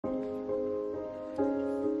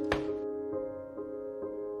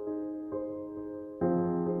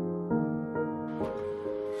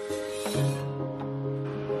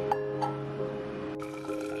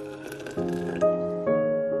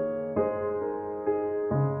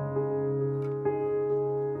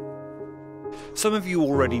Some of you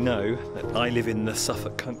already know that I live in the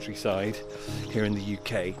Suffolk countryside here in the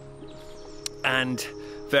UK, and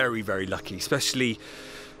very, very lucky, especially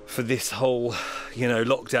for this whole,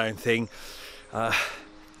 lockdown thing.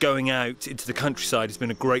 Going out into the countryside has been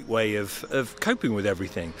a great way of coping with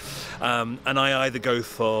everything. And I either go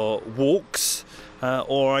for walks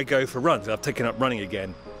or I go for runs. I've taken up running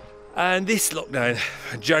again. And this lockdown,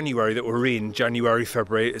 January that we're in, January,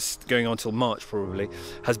 February, it's going on till March probably,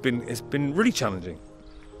 it's been really challenging.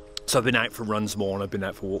 So I've been out for runs more and I've been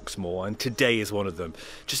out for walks more, and today is one of them.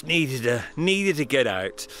 Just needed to get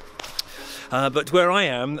out. But where I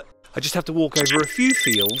am, I just have to walk over a few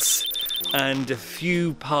fields and a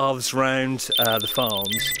few paths round the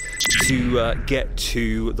farms to get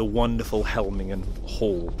to the wonderful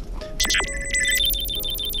Helminghall.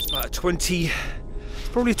 It's about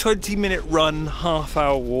probably a 20-minute run,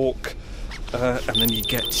 half-hour walk, and then you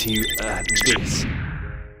get to this.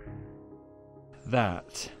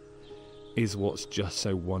 That is what's just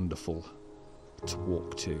so wonderful to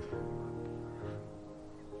walk to.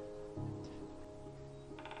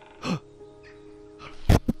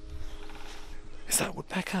 Is that a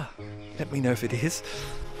woodpecker? Let me know if it is.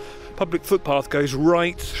 Public footpath goes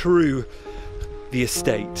right through the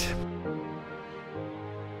estate.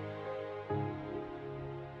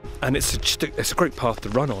 And it's a great path to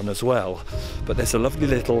run on as well, but there's a lovely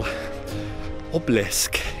little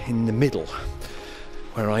obelisk in the middle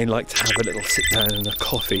where I like to have a little sit down and a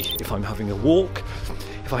coffee if I'm having a walk.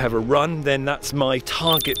 If I have a run, then that's my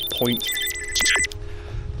target point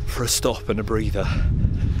for a stop and a breather,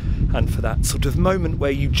 and for that sort of moment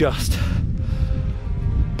where you just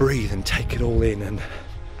breathe and take it all in and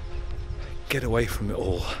get away from it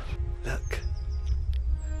all. Look,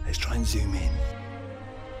 let's try and zoom in.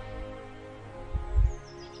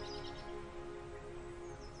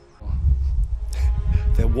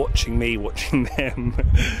 They're watching me, watching them.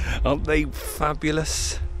 Aren't they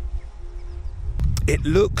fabulous? It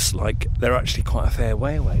looks like they're actually quite a fair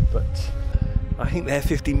way away, but I think they're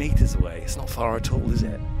 50 metres away. It's not far at all, is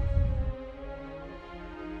it?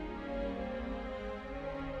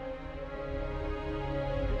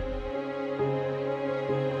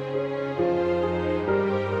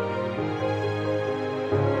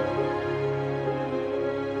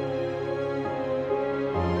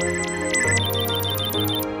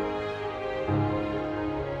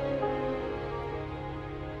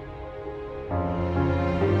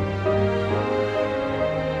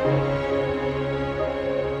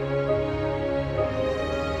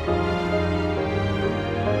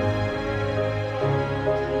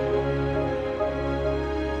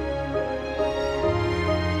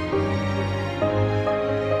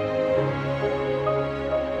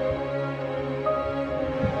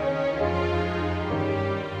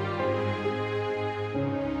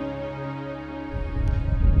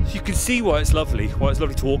 You can see why it's lovely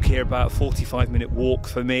to walk here. About a 45-minute walk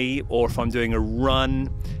for me, or if I'm doing a run,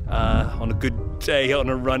 on a good day on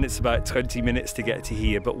a run, it's about 20 minutes to get to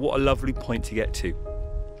here. But what a lovely point to get to.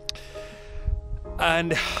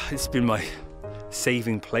 And it's been my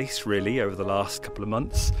saving place really over the last couple of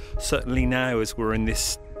months. Certainly now as we're in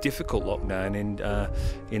this difficult lockdown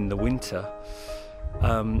in the winter.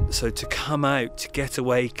 So to come out, to get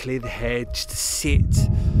away, clear the head, just to sit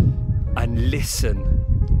and listen.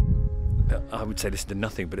 I would say listen to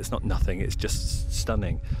nothing, but it's not nothing, it's just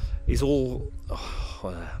stunning. It's all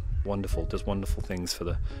wonderful, does wonderful things for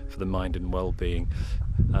the mind and well-being.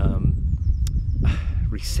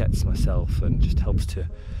 Resets myself and just helps to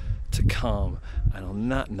calm. And on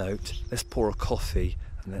that note, let's pour a coffee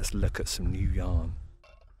and let's look at some new yarn.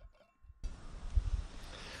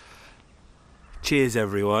 Cheers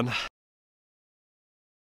everyone.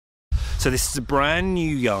 So this is a brand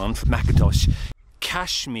new yarn from McIntosh,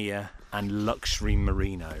 Cashmere and Luxury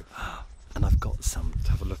Merino, and I've got some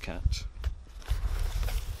to have a look at.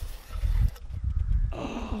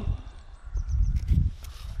 Oh.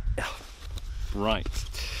 Right,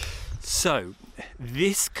 so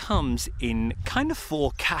this comes in kind of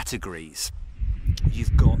 4 categories.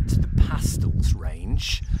 You've got the pastels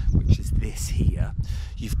range, which is this here.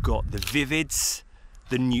 You've got the vivids,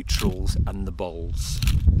 the neutrals and the bolds.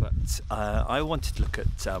 But I wanted to look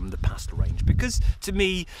at the pastel range because to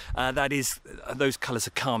me those colours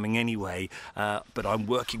are calming anyway, but I'm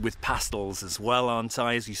working with pastels as well, aren't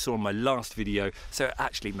I, as you saw in my last video, so it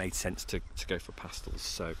actually made sense to go for pastels.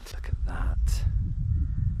 So look at that.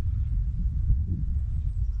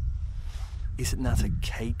 Isn't that a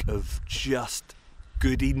cake of just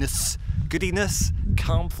goodiness,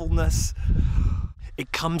 calmfulness?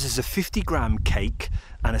 It comes as a 50-gram cake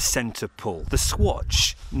and a centre pull. The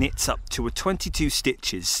swatch knits up to a 22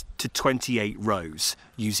 stitches to 28 rows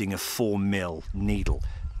using a 4mm needle.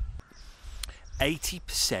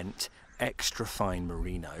 80% extra fine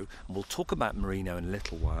merino, and we'll talk about merino in a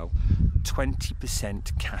little while,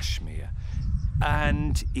 20% cashmere.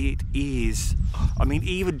 And it is, I mean,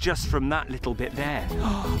 even just from that little bit there,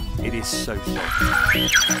 it is so soft.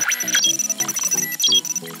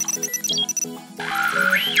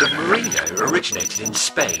 The merino originated in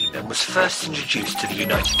Spain and was first introduced to the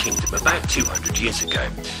United Kingdom about 200 years ago.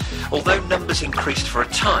 Although numbers increased for a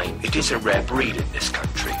time, it is a rare breed in this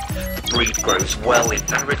country. The breed grows well in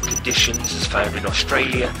arid conditions as found in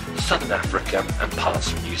Australia, Southern Africa and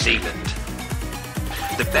parts of New Zealand.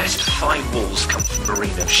 The best fine wools come from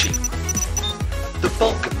merino sheep. The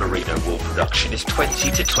bulk of merino wool production is 20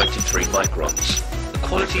 to 23 microns. The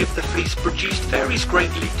quality of the fleece produced varies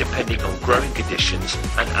greatly depending on growing conditions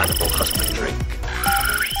and animal husbandry.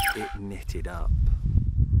 It knitted up.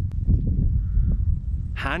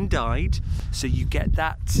 Hand dyed, so you get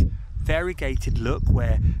that variegated look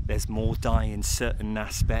where there's more dye in certain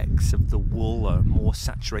aspects of the wool, or more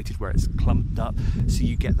saturated where it's clumped up, so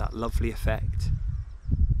you get that lovely effect.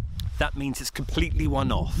 That means it's completely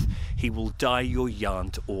one-off. He will dye your yarn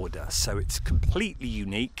to order, so it's completely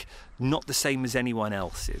unique, not the same as anyone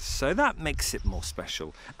else's. So that makes it more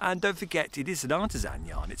special. And don't forget, it is an artisan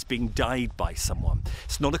yarn. It's being dyed by someone.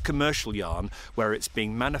 It's not a commercial yarn where it's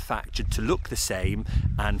being manufactured to look the same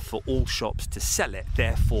and for all shops to sell it.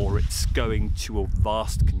 Therefore, it's going to a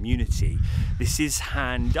vast community. This is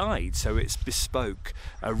hand dyed, so it's bespoke,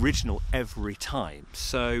 original every time.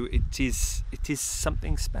 So it is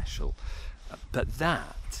something special. But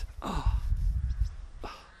that,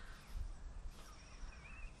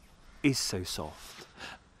 is so soft,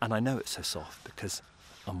 and I know it's so soft because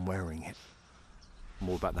I'm wearing it.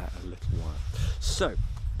 More about that in a little while. So,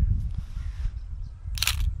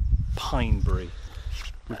 Pineberry.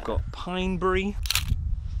 We've got Pineberry,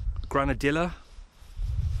 Granadilla.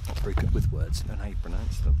 Not very good with words, I don't know how you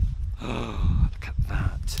pronounce them. Oh, look at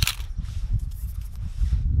that.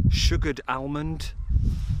 Sugared almond.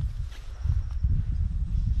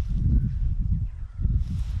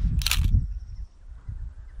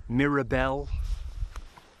 Mirabelle,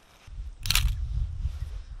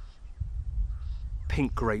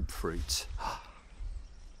 pink grapefruit.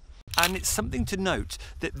 And it's something to note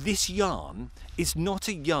that this yarn is not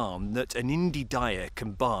a yarn that an indie dyer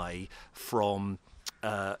can buy from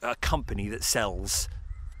a company that sells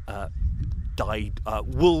dyed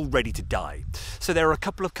wool ready to dye. So there are a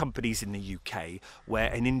couple of companies in the UK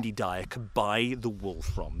where an indie dyer can buy the wool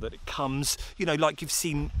from, that it comes, you know, like you've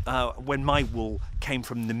seen when my wool came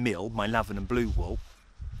from the mill, my lavender and blue wool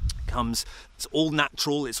comes, it's all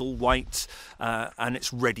natural, it's all white, and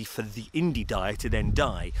it's ready for the indie dyer to then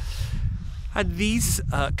dye. And these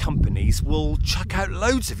companies will chuck out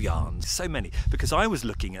loads of yarns, so many, because I was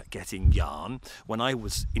looking at getting yarn when I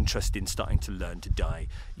was interested in starting to learn to dye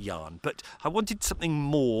yarn. But I wanted something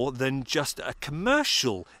more than just a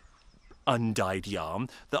commercial undyed yarn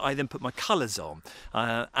that I then put my colours on.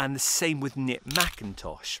 And the same with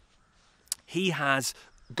McIntosh. He has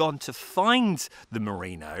gone to find the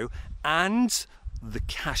merino and the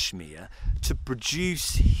cashmere to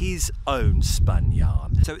produce his own spun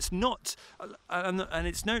yarn. So it's not, and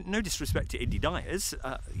it's no disrespect to indie dyers,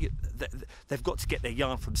 they've got to get their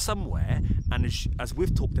yarn from somewhere, and as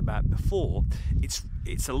we've talked about before,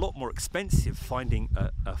 it's a lot more expensive finding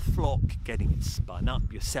a flock, getting it spun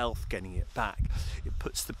up yourself, getting it back. It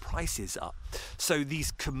puts the prices up. So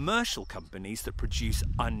these commercial companies that produce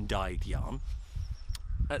undyed yarn,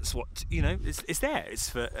 that's what, you know, it's there. It's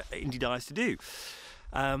for indie dyers to do.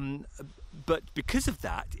 But because of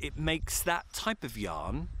that, it makes that type of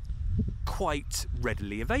yarn quite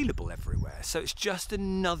readily available everywhere. So it's just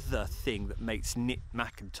another thing that makes Knit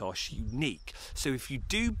McIntosh unique. So if you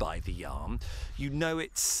do buy the yarn, you know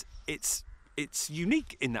it's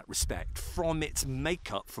unique in that respect, from its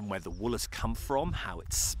makeup, from where the wool has come from, how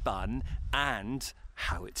it's spun, and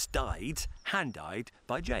how it's dyed, hand dyed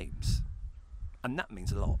by James. And that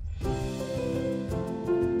means a lot.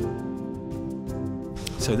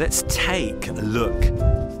 So let's take a look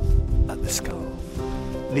at the scarf.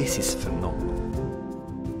 This is phenomenal.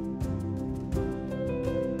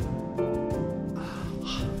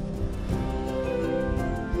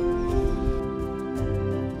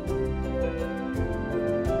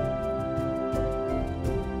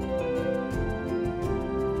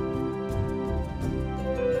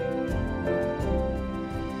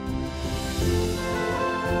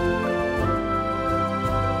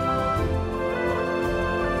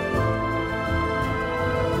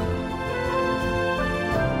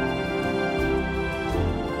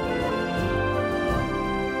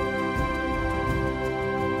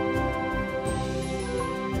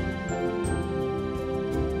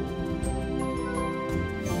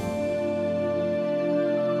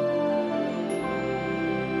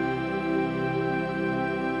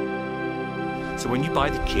 So when you buy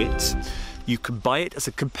the kit, you can buy it as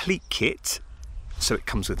a complete kit, so it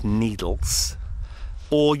comes with needles,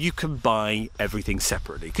 or you can buy everything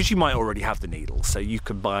separately, because you might already have the needles, so you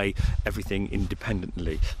can buy everything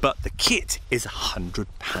independently. But the kit is £100.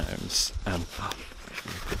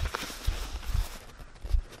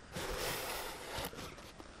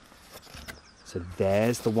 So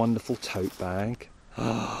there's the wonderful tote bag.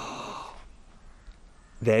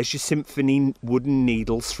 There's your Symphony wooden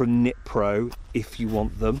needles from Knit Pro, if you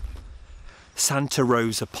want them. Santa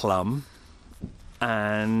Rosa plum,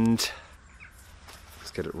 and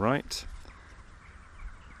let's get it right,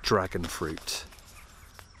 dragon fruit.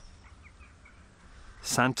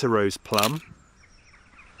 Santa Rosa plum,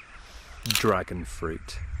 dragon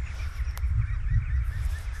fruit.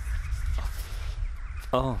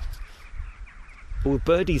 Oh, all the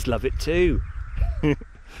birdies love it too.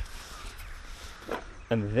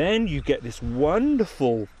 And then you get this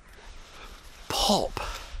wonderful pop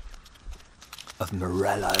of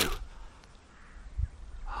morello.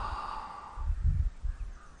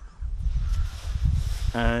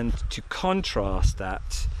 And to contrast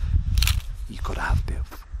that, you've got to have a bit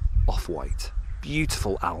of off-white.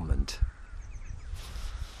 Beautiful almond.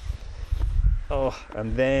 Oh,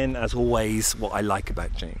 and then, as always, what I like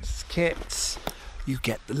about James' kits, you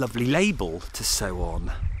get the lovely label to sew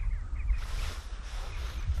on.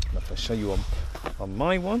 And if I show you on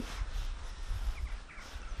my one,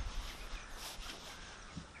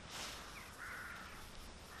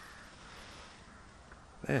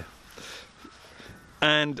 there.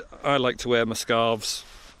 And I like to wear my scarves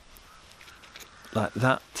like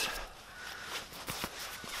that.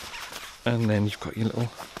 And then you've got your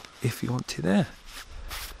little, if you want to, there.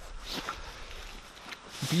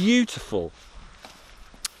 Beautiful.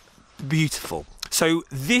 Beautiful. So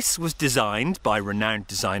this was designed by a renowned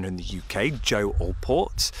designer in the UK, Jo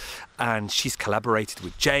Allport, and she's collaborated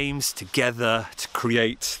with James together to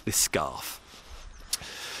create this scarf.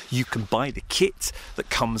 You can buy the kit that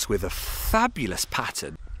comes with a fabulous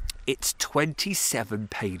pattern. It's 27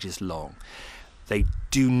 pages long. They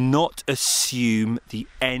do not assume the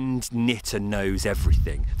end knitter knows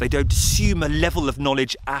everything. They don't assume a level of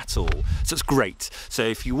knowledge at all. So it's great. So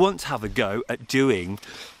if you want to have a go at doing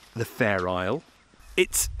the Fair Isle,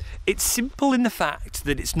 it's simple in the fact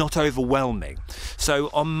that it's not overwhelming. So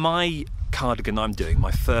on my cardigan I'm doing, my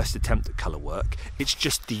first attempt at colour work, it's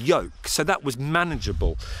just the yoke, so that was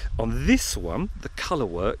manageable. On this one, the colour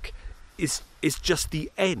work is just the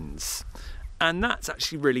ends, and that's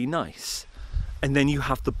actually really nice. And then you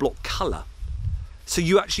have the block colour, so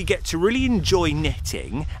you actually get to really enjoy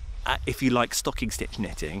knitting, if you like stocking stitch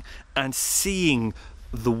knitting, and seeing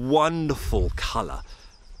the wonderful colour.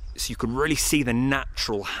 So you can really see the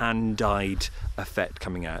natural hand-dyed effect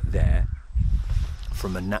coming out there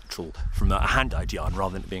from a hand-dyed yarn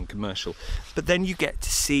rather than it being commercial. But then you get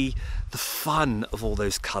to see the fun of all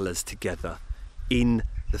those colours together in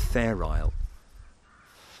the Fair Isle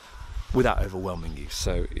without overwhelming you.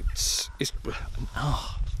 So it's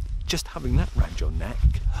just having that round your neck,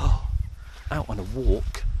 out on a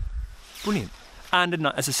walk, brilliant. And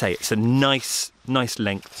as I say, it's a nice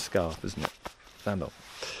length scarf, isn't it? Stand up.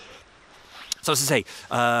 So as I say,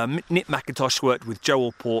 Knit McIntosh worked with Jo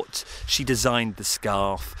Allport. She designed the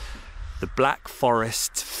scarf, the Black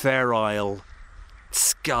Forest Fair Isle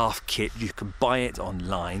scarf kit. You can buy it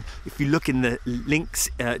online. If you look in the links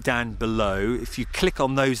down below, if you click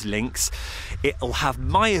on those links, it'll have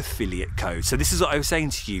my affiliate code. So this is what I was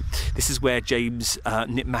saying to you. This is where James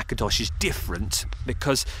Knit McIntosh is different,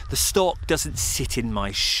 because the stock doesn't sit in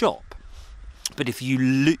my shop. But if you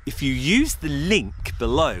use the link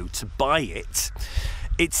below to buy it,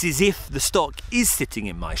 it's as if the stock is sitting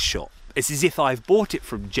in my shop. It's as if I've bought it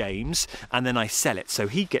from James and then I sell it. So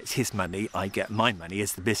he gets his money, I get my money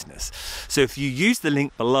as the business. So if you use the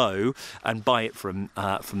link below and buy it from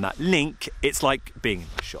that link, it's like being in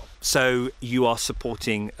the shop. So you are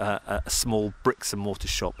supporting a small bricks and mortar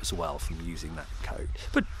shop as well from using that code.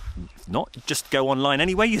 But if not, just go online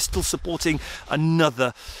anyway. You're still supporting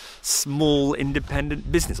another small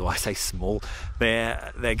independent business. Or I say small,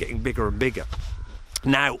 they're getting bigger and bigger.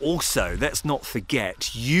 Now also, let's not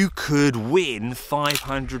forget, you could win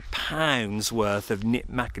 £500 worth of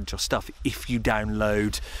Knit McIntosh stuff if you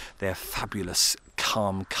download their fabulous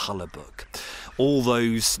Calm Colour book. All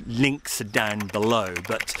those links are down below,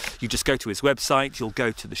 but you just go to his website, you'll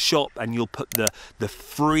go to the shop and you'll put the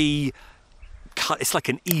free, it's like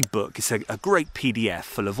an ebook, it's a great PDF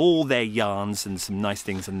full of all their yarns and some nice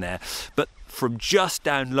things in there. But from just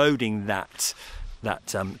downloading that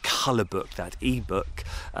that colour book, that e-book,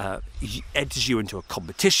 enters you into a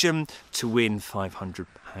competition to win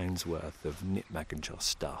 £500 worth of knit McIntosh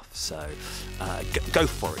stuff. So go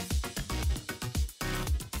for it.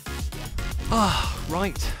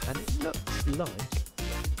 Right, and it looks like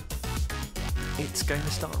it's going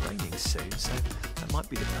to start raining soon, so that might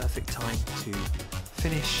be the perfect time to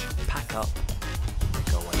finish, pack up, and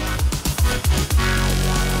go away.